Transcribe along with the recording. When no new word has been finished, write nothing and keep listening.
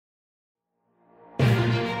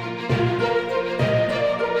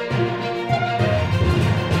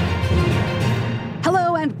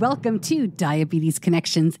Welcome to Diabetes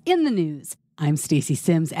Connections in the News. I'm Stacey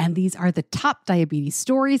Simms, and these are the top diabetes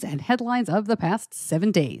stories and headlines of the past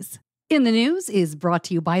 7 days. In the News is brought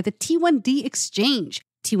to you by the T1D Exchange.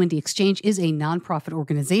 T1D Exchange is a nonprofit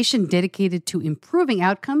organization dedicated to improving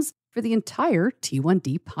outcomes for the entire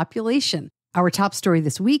T1D population. Our top story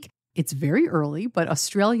this week, it's very early, but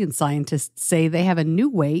Australian scientists say they have a new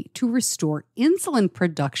way to restore insulin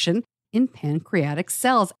production in pancreatic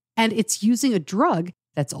cells, and it's using a drug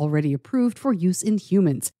that's already approved for use in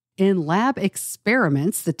humans. In lab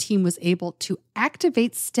experiments, the team was able to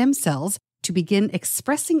activate stem cells to begin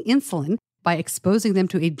expressing insulin by exposing them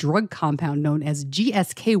to a drug compound known as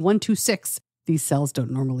GSK126. These cells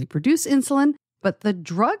don't normally produce insulin, but the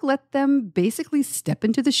drug let them basically step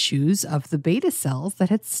into the shoes of the beta cells that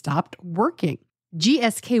had stopped working.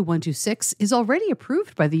 GSK126 is already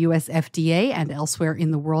approved by the US FDA and elsewhere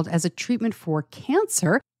in the world as a treatment for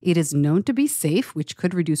cancer. It is known to be safe, which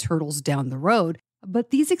could reduce hurdles down the road. But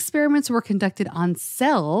these experiments were conducted on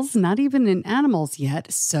cells, not even in animals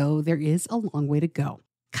yet, so there is a long way to go.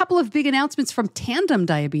 Couple of big announcements from Tandem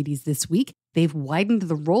Diabetes this week. They've widened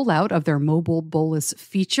the rollout of their mobile bolus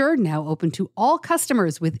feature, now open to all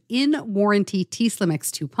customers with in-warranty t:slim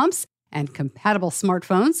X2 pumps and compatible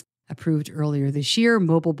smartphones. Approved earlier this year,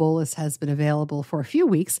 mobile bolus has been available for a few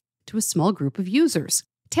weeks to a small group of users.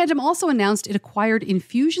 Tandem also announced it acquired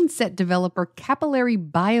infusion set developer Capillary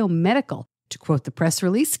Biomedical. To quote the press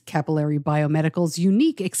release, Capillary Biomedical's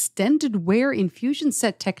unique extended wear infusion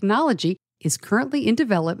set technology is currently in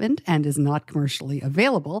development and is not commercially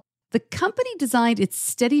available. The company designed its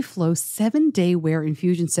steady flow 7-day wear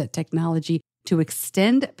infusion set technology to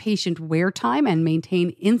extend patient wear time and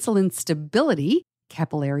maintain insulin stability.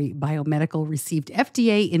 Capillary Biomedical received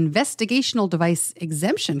FDA investigational device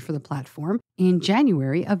exemption for the platform in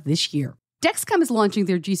January of this year. Dexcom is launching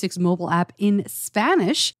their G6 mobile app in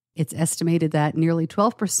Spanish. It's estimated that nearly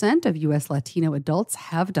 12% of U.S. Latino adults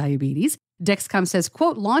have diabetes. Dexcom says,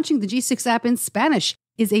 quote, launching the G6 app in Spanish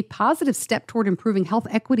is a positive step toward improving health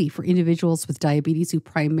equity for individuals with diabetes who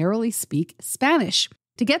primarily speak Spanish.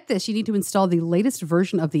 To get this, you need to install the latest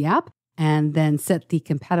version of the app and then set the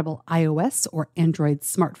compatible iOS or Android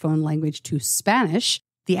smartphone language to Spanish.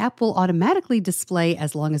 The app will automatically display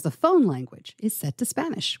as long as the phone language is set to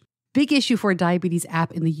Spanish. Big issue for a diabetes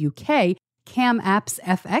app in the UK. CamApps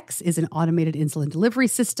FX is an automated insulin delivery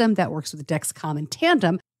system that works with Dexcom and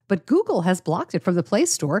Tandem, but Google has blocked it from the Play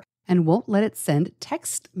Store and won't let it send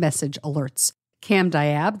text message alerts.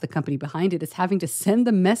 CamDiab, the company behind it, is having to send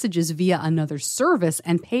the messages via another service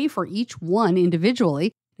and pay for each one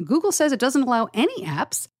individually. Google says it doesn't allow any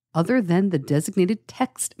apps other than the designated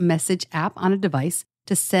text message app on a device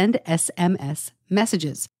to send SMS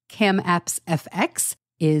messages. CamApps FX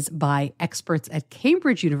is by experts at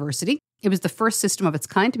Cambridge University. It was the first system of its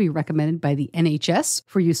kind to be recommended by the NHS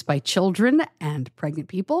for use by children and pregnant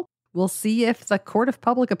people. We'll see if the court of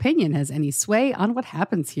public opinion has any sway on what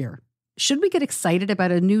happens here. Should we get excited about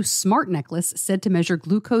a new smart necklace said to measure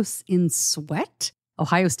glucose in sweat?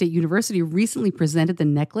 Ohio State University recently presented the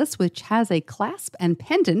necklace, which has a clasp and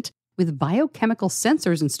pendant with biochemical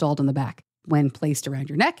sensors installed on the back. When placed around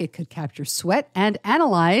your neck, it could capture sweat and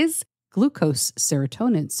analyze glucose,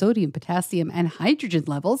 serotonin, sodium, potassium, and hydrogen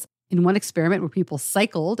levels. In one experiment where people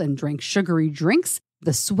cycled and drank sugary drinks,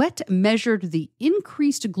 the sweat measured the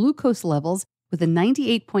increased glucose levels with a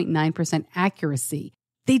 98.9% accuracy.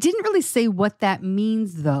 They didn't really say what that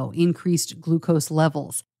means, though, increased glucose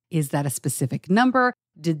levels. Is that a specific number?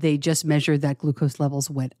 Did they just measure that glucose levels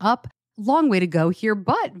went up? Long way to go here,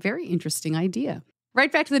 but very interesting idea.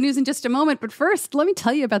 Right back to the news in just a moment, but first, let me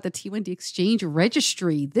tell you about the T1D Exchange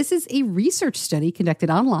Registry. This is a research study conducted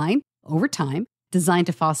online over time, designed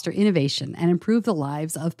to foster innovation and improve the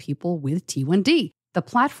lives of people with T1D. The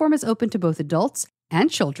platform is open to both adults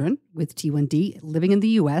and children with T1D living in the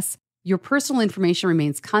U.S. Your personal information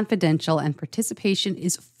remains confidential and participation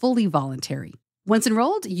is fully voluntary. Once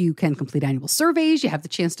enrolled, you can complete annual surveys, you have the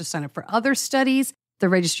chance to sign up for other studies. The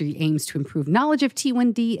registry aims to improve knowledge of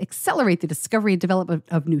T1D, accelerate the discovery and development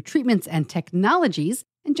of new treatments and technologies,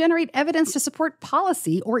 and generate evidence to support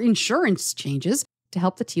policy or insurance changes to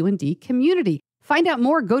help the T1D community. Find out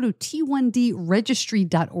more, go to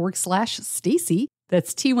t1dregistry.org/Stacey.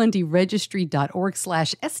 That's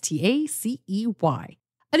t1dregistry.org/STACEY.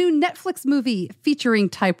 A new Netflix movie featuring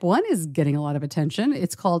Type 1 is getting a lot of attention.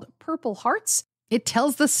 It's called Purple Hearts. It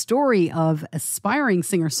tells the story of aspiring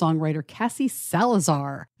singer-songwriter Cassie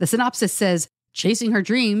Salazar. The synopsis says, chasing her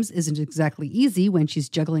dreams isn't exactly easy when she's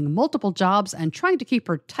juggling multiple jobs and trying to keep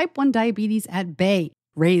her type 1 diabetes at bay.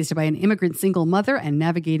 Raised by an immigrant single mother and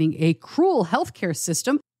navigating a cruel healthcare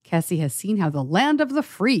system, Cassie has seen how the land of the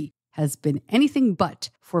free has been anything but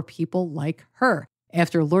for people like her.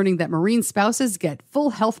 After learning that Marine spouses get full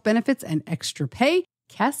health benefits and extra pay,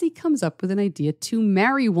 Cassie comes up with an idea to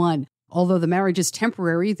marry one. Although the marriage is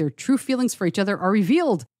temporary, their true feelings for each other are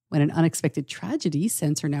revealed when an unexpected tragedy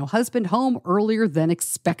sends her now husband home earlier than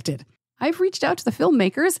expected. I've reached out to the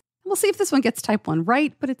filmmakers, and we'll see if this one gets type 1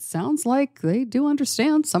 right, but it sounds like they do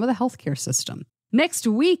understand some of the healthcare system. Next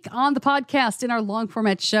week on the podcast, in our long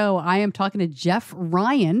format show, I am talking to Jeff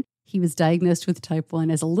Ryan. He was diagnosed with type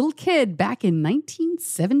 1 as a little kid back in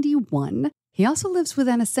 1971. He also lives with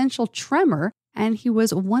an essential tremor, and he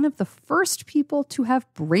was one of the first people to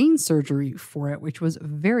have brain surgery for it, which was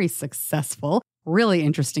very successful. Really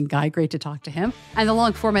interesting guy. Great to talk to him. And the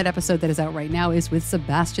long format episode that is out right now is with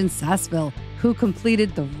Sebastian Sassville, who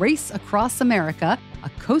completed the Race Across America, a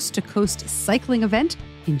coast-to-coast cycling event,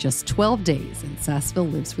 in just 12 days. And Sassville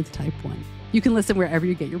lives with type 1. You can listen wherever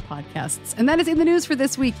you get your podcasts. And that is In the News for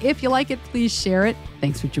this week. If you like it, please share it.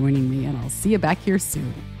 Thanks for joining me, and I'll see you back here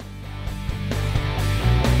soon.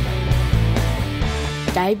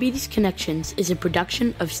 Diabetes Connections is a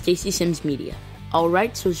production of Stacey Simms Media. All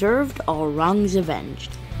rights reserved, all wrongs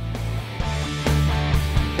avenged.